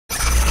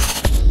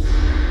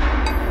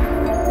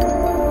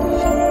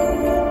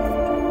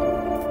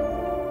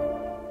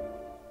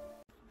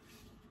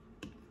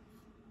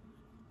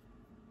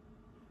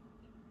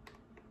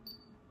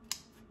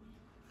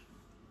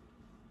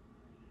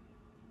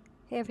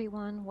Hey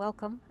everyone,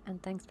 welcome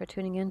and thanks for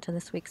tuning in to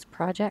this week's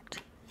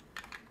project.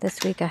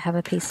 This week I have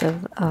a piece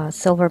of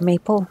silver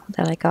maple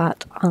that I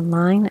got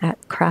online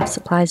at Craft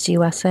Supplies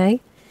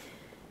USA,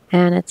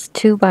 and it's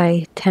 2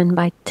 by 10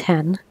 by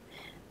 10,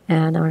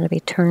 and I'm going to be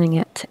turning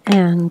it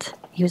and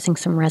using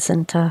some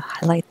resin to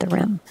highlight the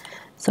rim.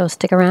 So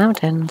stick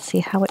around and see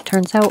how it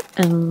turns out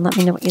and let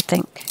me know what you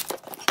think.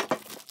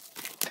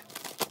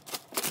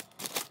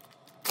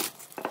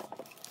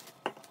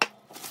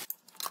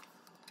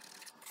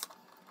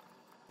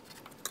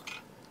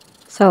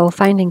 So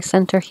finding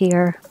center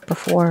here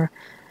before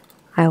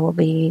I will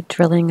be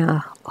drilling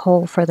a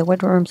hole for the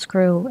woodworm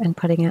screw and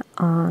putting it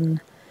on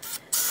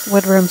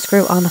woodworm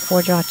screw on the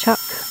 4-jaw chuck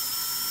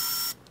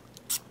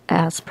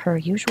as per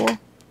usual.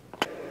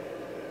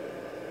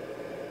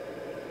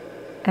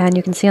 And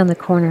you can see on the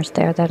corners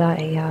there that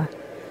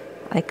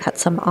I cut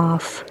some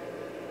off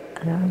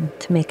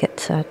to make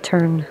it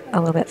turn a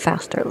little bit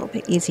faster, a little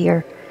bit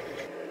easier.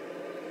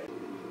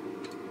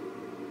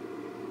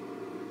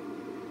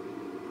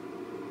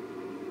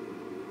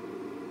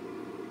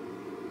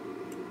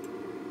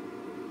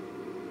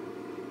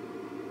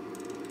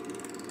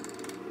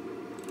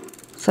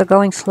 So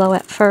going slow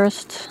at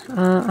first,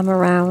 I'm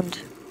around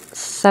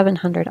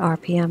 700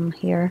 RPM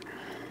here,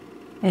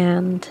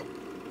 and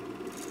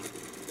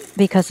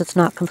because it's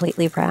not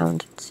completely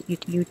round,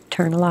 you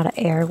turn a lot of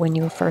air when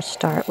you first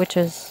start, which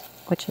is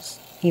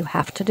you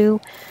have to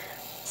do.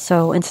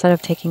 So instead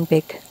of taking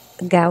big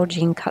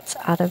gouging cuts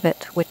out of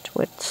it, which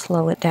would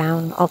slow it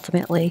down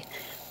ultimately,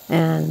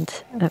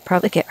 and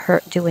probably get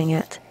hurt doing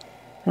it,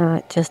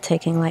 just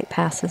taking light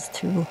passes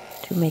to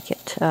make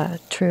it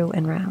true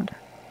and round.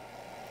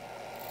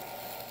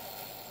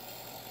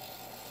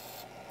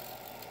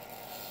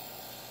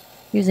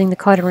 Using the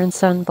Cutter &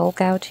 Son bowl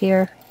gouge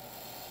here.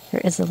 There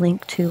is a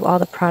link to all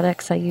the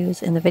products I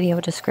use in the video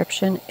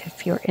description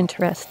if you're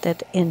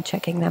interested in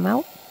checking them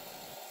out.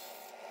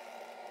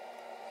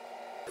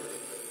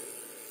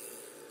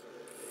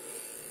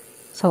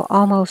 So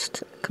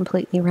almost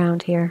completely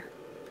round here.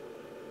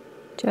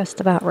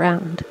 Just about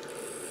round.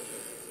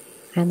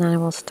 And then I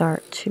will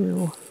start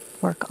to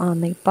work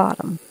on the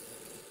bottom.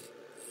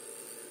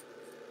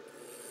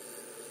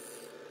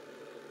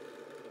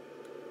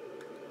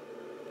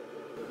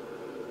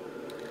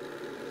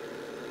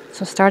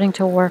 So starting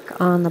to work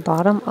on the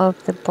bottom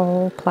of the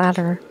bowl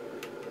platter,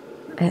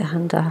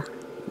 and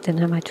didn't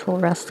have my tool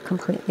rest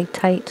completely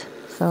tight,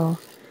 so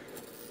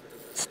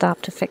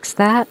stopped to fix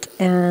that,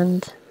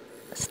 and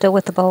still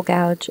with the bowl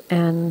gouge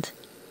and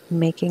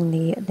making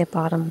the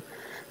bottom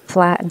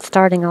flat, and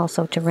starting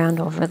also to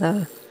round over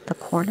the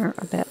corner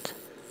a bit.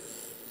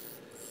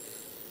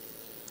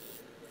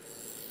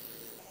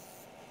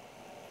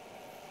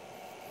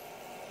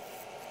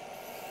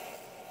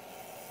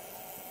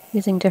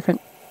 Using different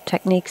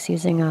techniques,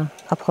 using a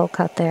pull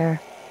cut there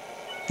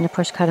and a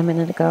push cut a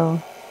minute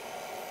ago.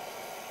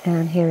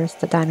 And here's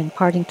the diamond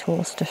parting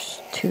tools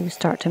to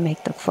start to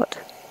make the foot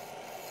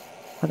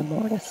for the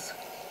mortise.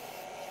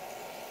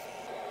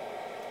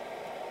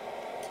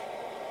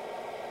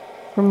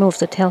 Remove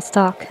the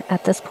tailstock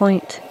at this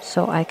point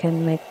so I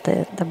can make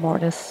the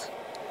mortise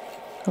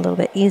a little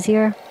bit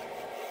easier.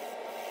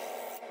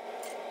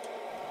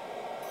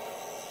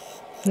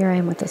 Here I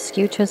am with a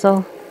skew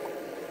chisel.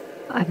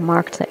 I've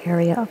marked the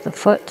area of the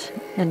foot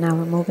and now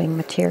removing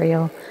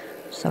material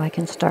so I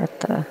can start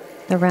the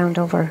round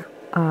over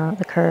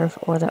the curve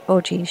or the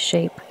OG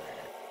shape.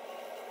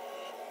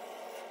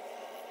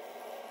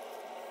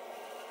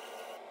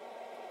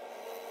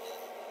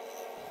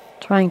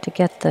 Trying to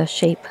get the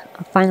shape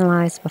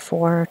finalized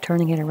before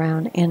turning it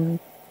around and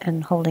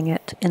holding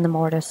it in the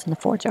mortise in the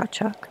 4-jaw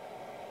chuck.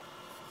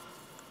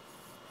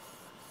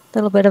 A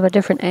little bit of a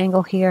different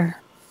angle here.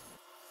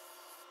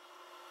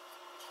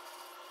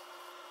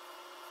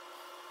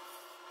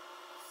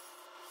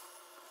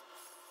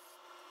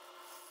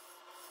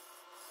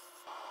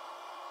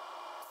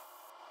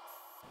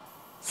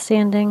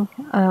 Sanding,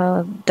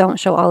 don't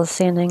show all the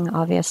sanding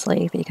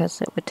obviously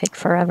because it would take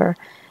forever.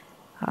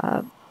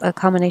 A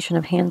combination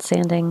of hand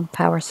sanding,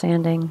 power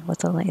sanding with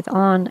the lathe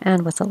on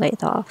and with the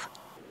lathe off.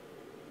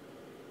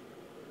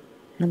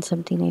 And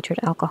some denatured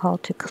alcohol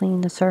to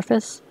clean the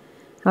surface.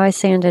 I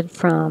sanded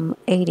from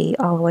 80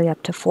 all the way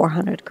up to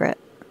 400 grit.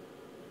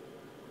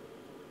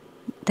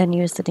 Then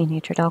use the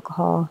denatured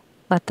alcohol,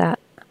 let that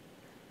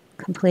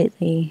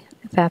completely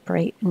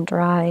evaporate and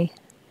dry,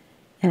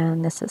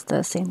 and this is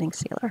the sanding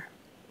sealer.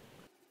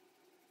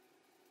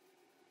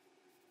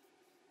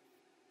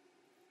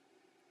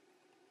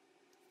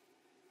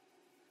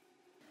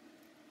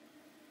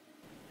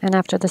 And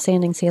after the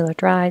sanding sealer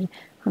dried,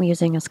 I'm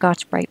using a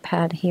Scotch-Brite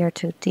pad here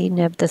to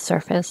denib the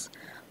surface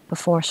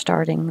before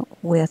starting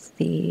with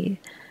the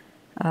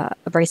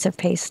abrasive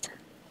paste.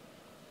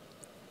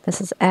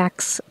 This is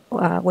Axe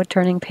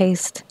wood-turning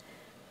paste.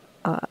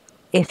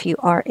 If you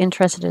are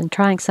interested in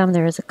trying some,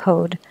 there is a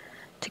code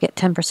to get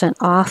 10%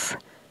 off.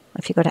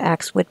 If you go to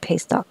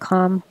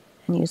axewoodpaste.com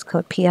and use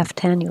code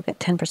PF10, you'll get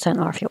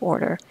 10% off your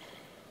order.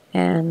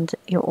 And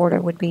your order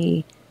would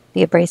be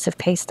the abrasive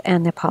paste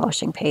and the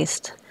polishing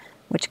paste.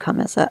 which come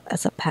as a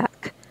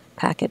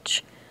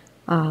package.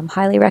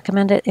 Highly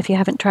recommend it if you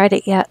haven't tried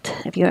it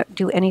yet. If you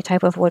do any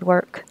type of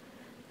woodwork,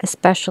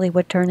 especially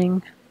wood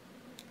turning,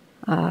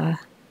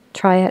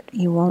 try it.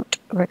 You won't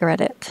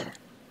regret it.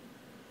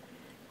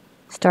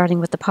 Starting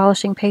with the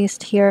polishing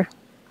paste here.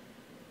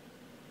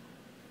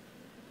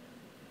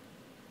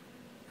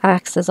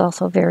 Axe is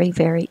also very,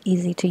 very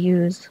easy to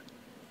use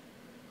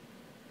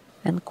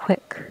and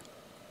quick.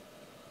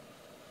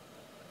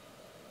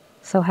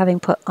 So having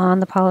put on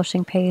the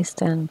polishing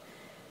paste and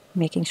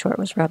making sure it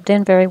was rubbed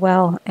in very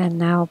well, and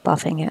now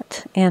buffing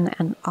it in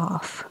and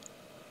off,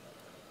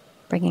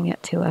 bringing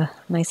it to a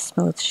nice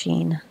smooth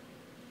sheen.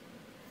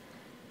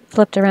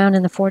 Flipped around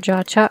in the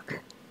 4-jaw chuck,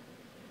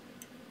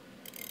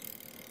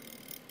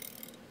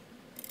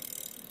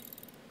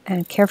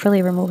 and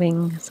carefully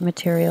removing some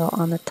material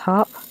on the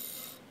top,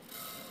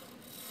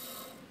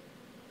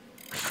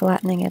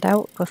 flattening it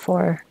out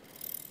before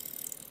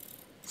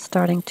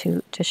starting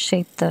to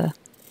shape the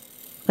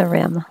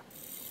rim.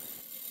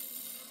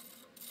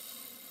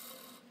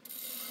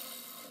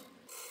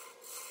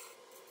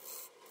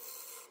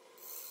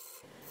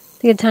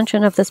 The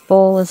intention of this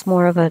bowl is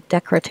more of a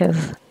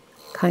decorative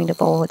kind of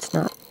bowl. It's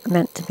not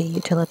meant to be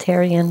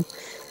utilitarian,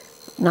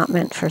 not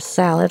meant for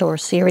salad or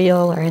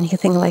cereal or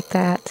anything like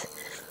that.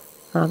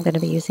 I'm going to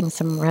be using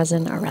some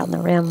resin around the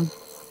rim.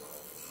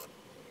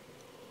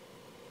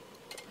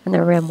 And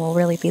the rim will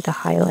really be the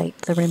highlight.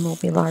 The rim will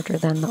be larger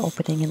than the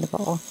opening in the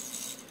bowl.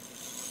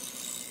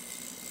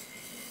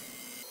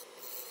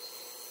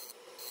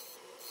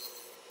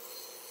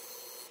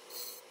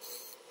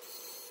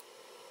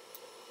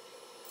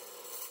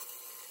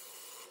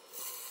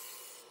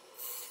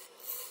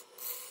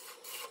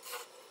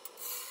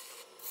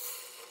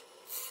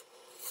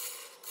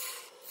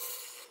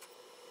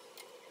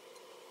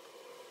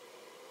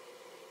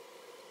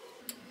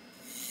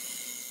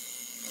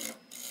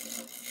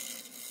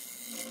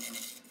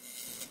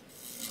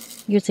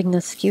 Using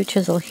the skew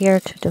chisel here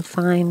to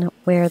define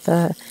where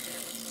the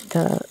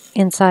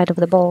inside of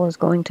the bowl is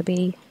going to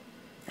be,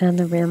 and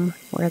the rim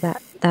where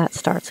that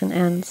starts and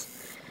ends.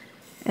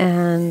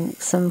 And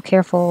some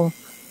careful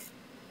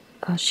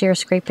shear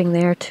scraping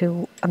there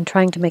I'm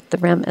trying to make the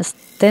rim as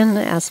thin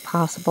as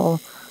possible,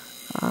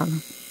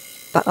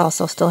 but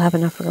also still have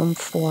enough room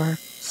for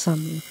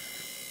some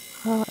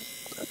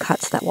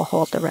cuts that will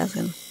hold the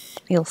resin.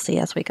 You'll see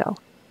as we go.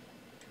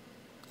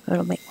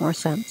 It'll make more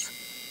sense.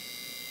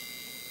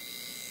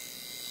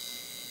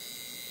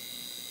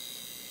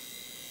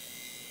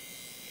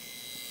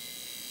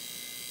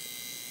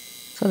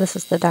 So this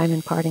is the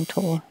diamond parting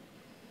tool.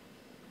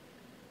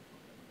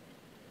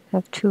 I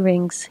have 2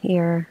 rings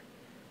here,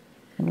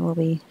 and we'll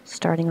be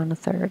starting on the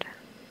 3rd.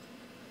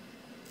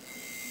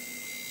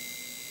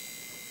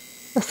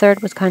 The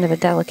 3rd was kind of a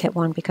delicate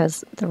one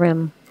because the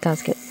rim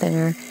does get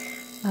thinner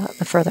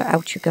the further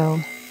out you go,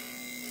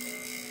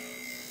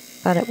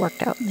 but it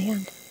worked out in the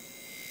end.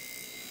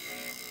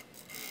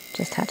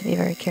 Just had to be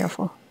very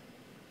careful.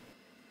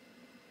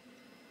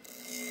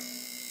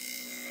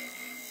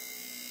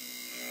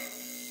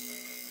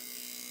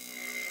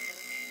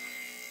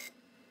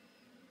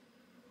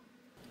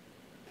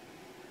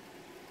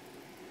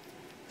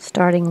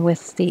 Starting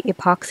with the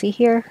epoxy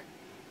here.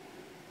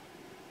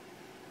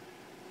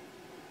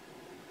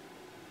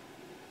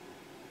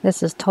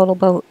 This is Total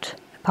Boat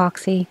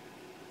epoxy,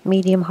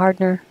 medium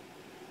hardener.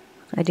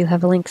 I do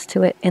have links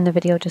to it in the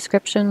video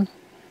description,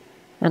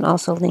 and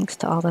also links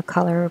to all the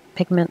color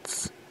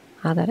pigments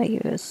that I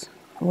use,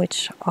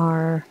 which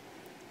are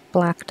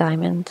black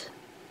diamond,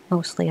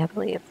 mostly, I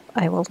believe.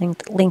 I will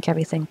link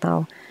everything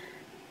though,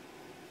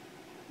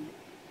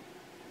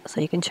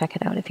 so you can check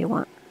it out if you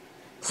want.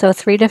 So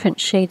 3 different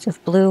shades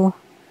of blue.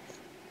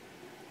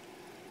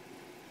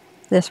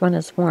 This one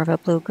is more of a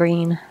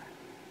blue-green.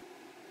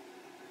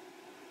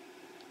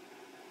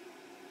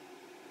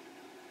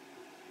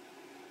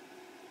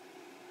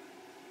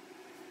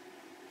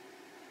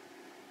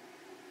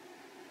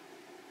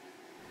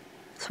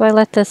 So I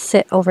let this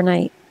sit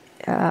overnight.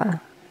 I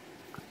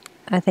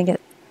think it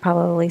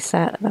probably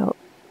sat about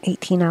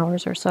 18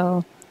 hours or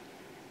so,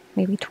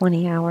 maybe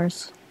 20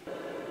 hours,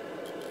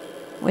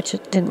 which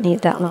it didn't need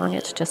that long.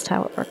 It's just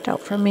how it worked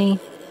out for me.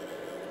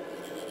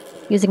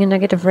 Using a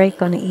negative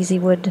rake on an Easy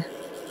Wood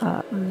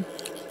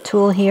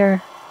tool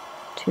here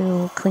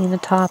to clean the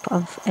top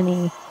of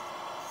any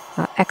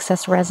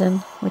excess resin,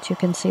 which you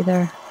can see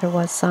there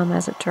was some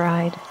as it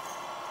dried.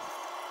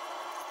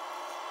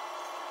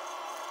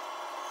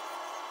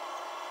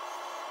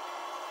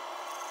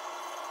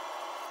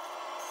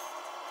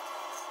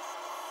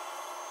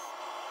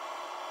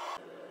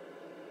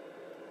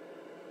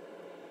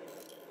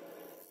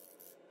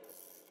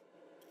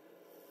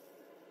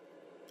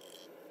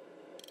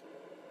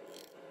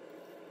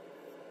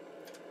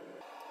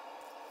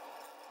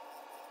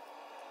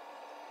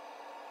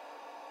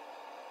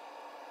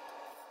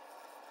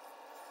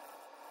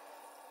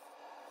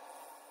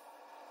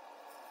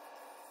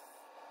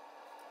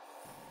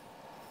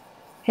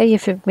 Hey,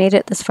 if you've made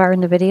it this far in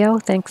the video,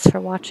 thanks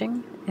for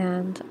watching,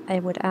 and I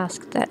would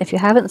ask that if you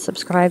haven't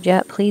subscribed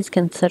yet, please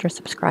consider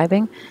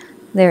subscribing.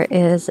 There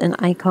is an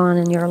icon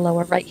in your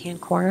lower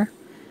right-hand corner,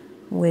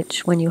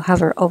 which when you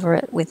hover over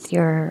it with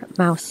your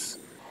mouse,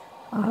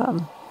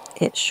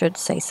 it should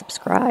say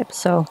subscribe.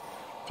 So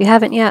if you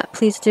haven't yet,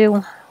 please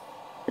do.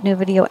 A new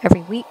video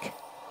every week.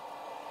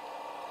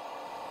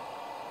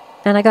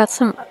 And I got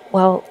some,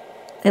 well,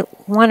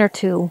 one or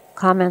two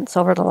comments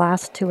over the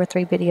last 2 or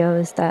 3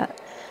 videos that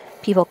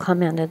people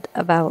commented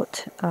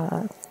about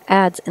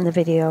ads in the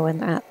video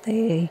and that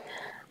they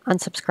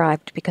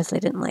unsubscribed because they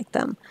didn't like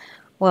them.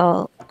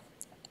 Well,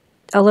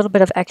 a little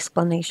bit of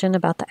explanation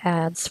about the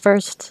ads.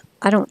 First,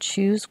 I don't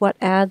choose what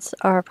ads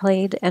are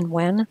played and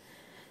when.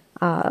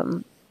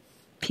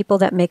 People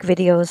that make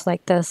videos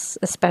like this,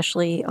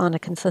 especially on a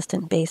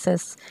consistent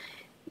basis,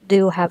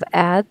 do have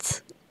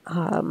ads.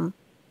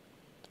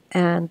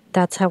 And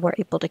that's how we're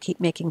able to keep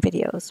making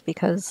videos,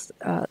 because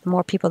the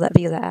more people that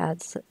view the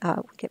ads,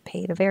 get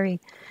paid a very,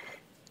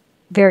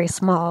 very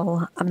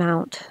small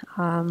amount.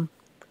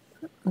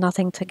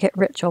 Nothing to get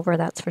rich over,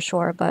 that's for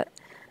sure, but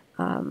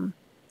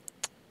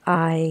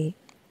I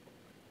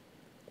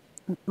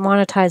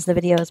monetize the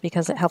videos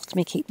because it helps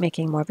me keep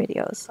making more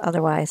videos.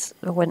 Otherwise,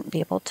 I wouldn't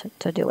be able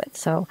to do it.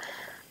 So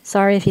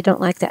sorry if you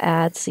don't like the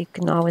ads. You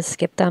can always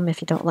skip them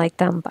if you don't like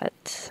them,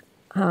 but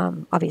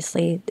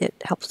obviously it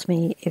helps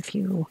me if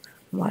you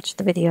watch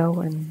the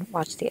video and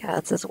watch the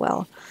ads as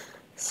well.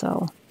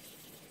 So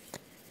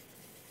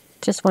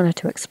just wanted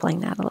to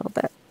explain that a little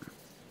bit.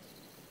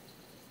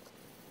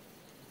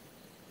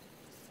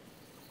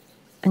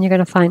 And you're going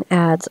to find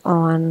ads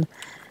on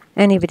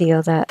any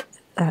video that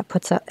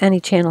puts out, any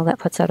channel that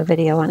puts out a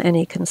video on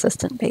any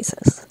consistent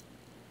basis.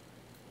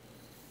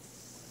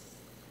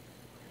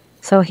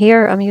 So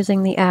here I'm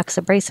using the Axe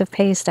abrasive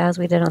paste as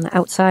we did on the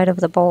outside of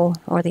the bowl,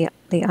 or the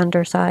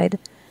underside.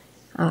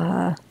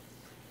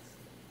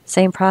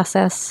 Same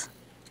process.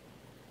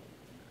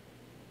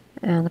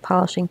 And the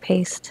polishing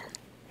paste.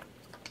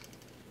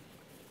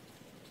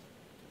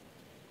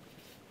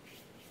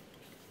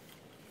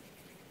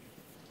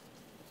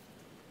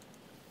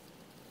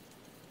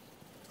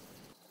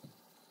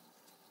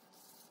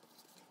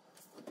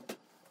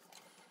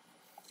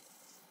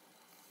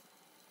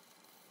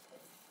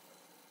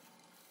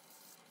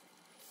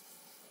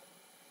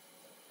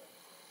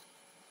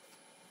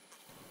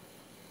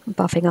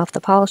 Buffing off the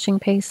polishing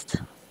paste,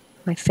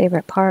 my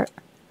favorite part.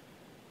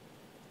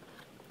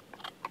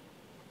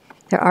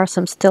 There are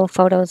some still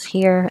photos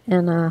here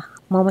in a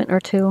moment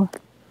or two.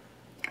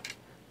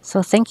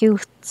 So thank you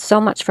so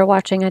much for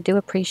watching. I do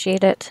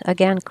appreciate it.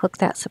 Again, click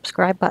that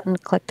subscribe button,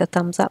 click the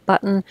thumbs up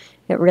button.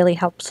 It really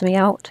helps me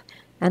out.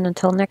 And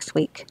until next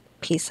week,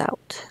 peace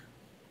out.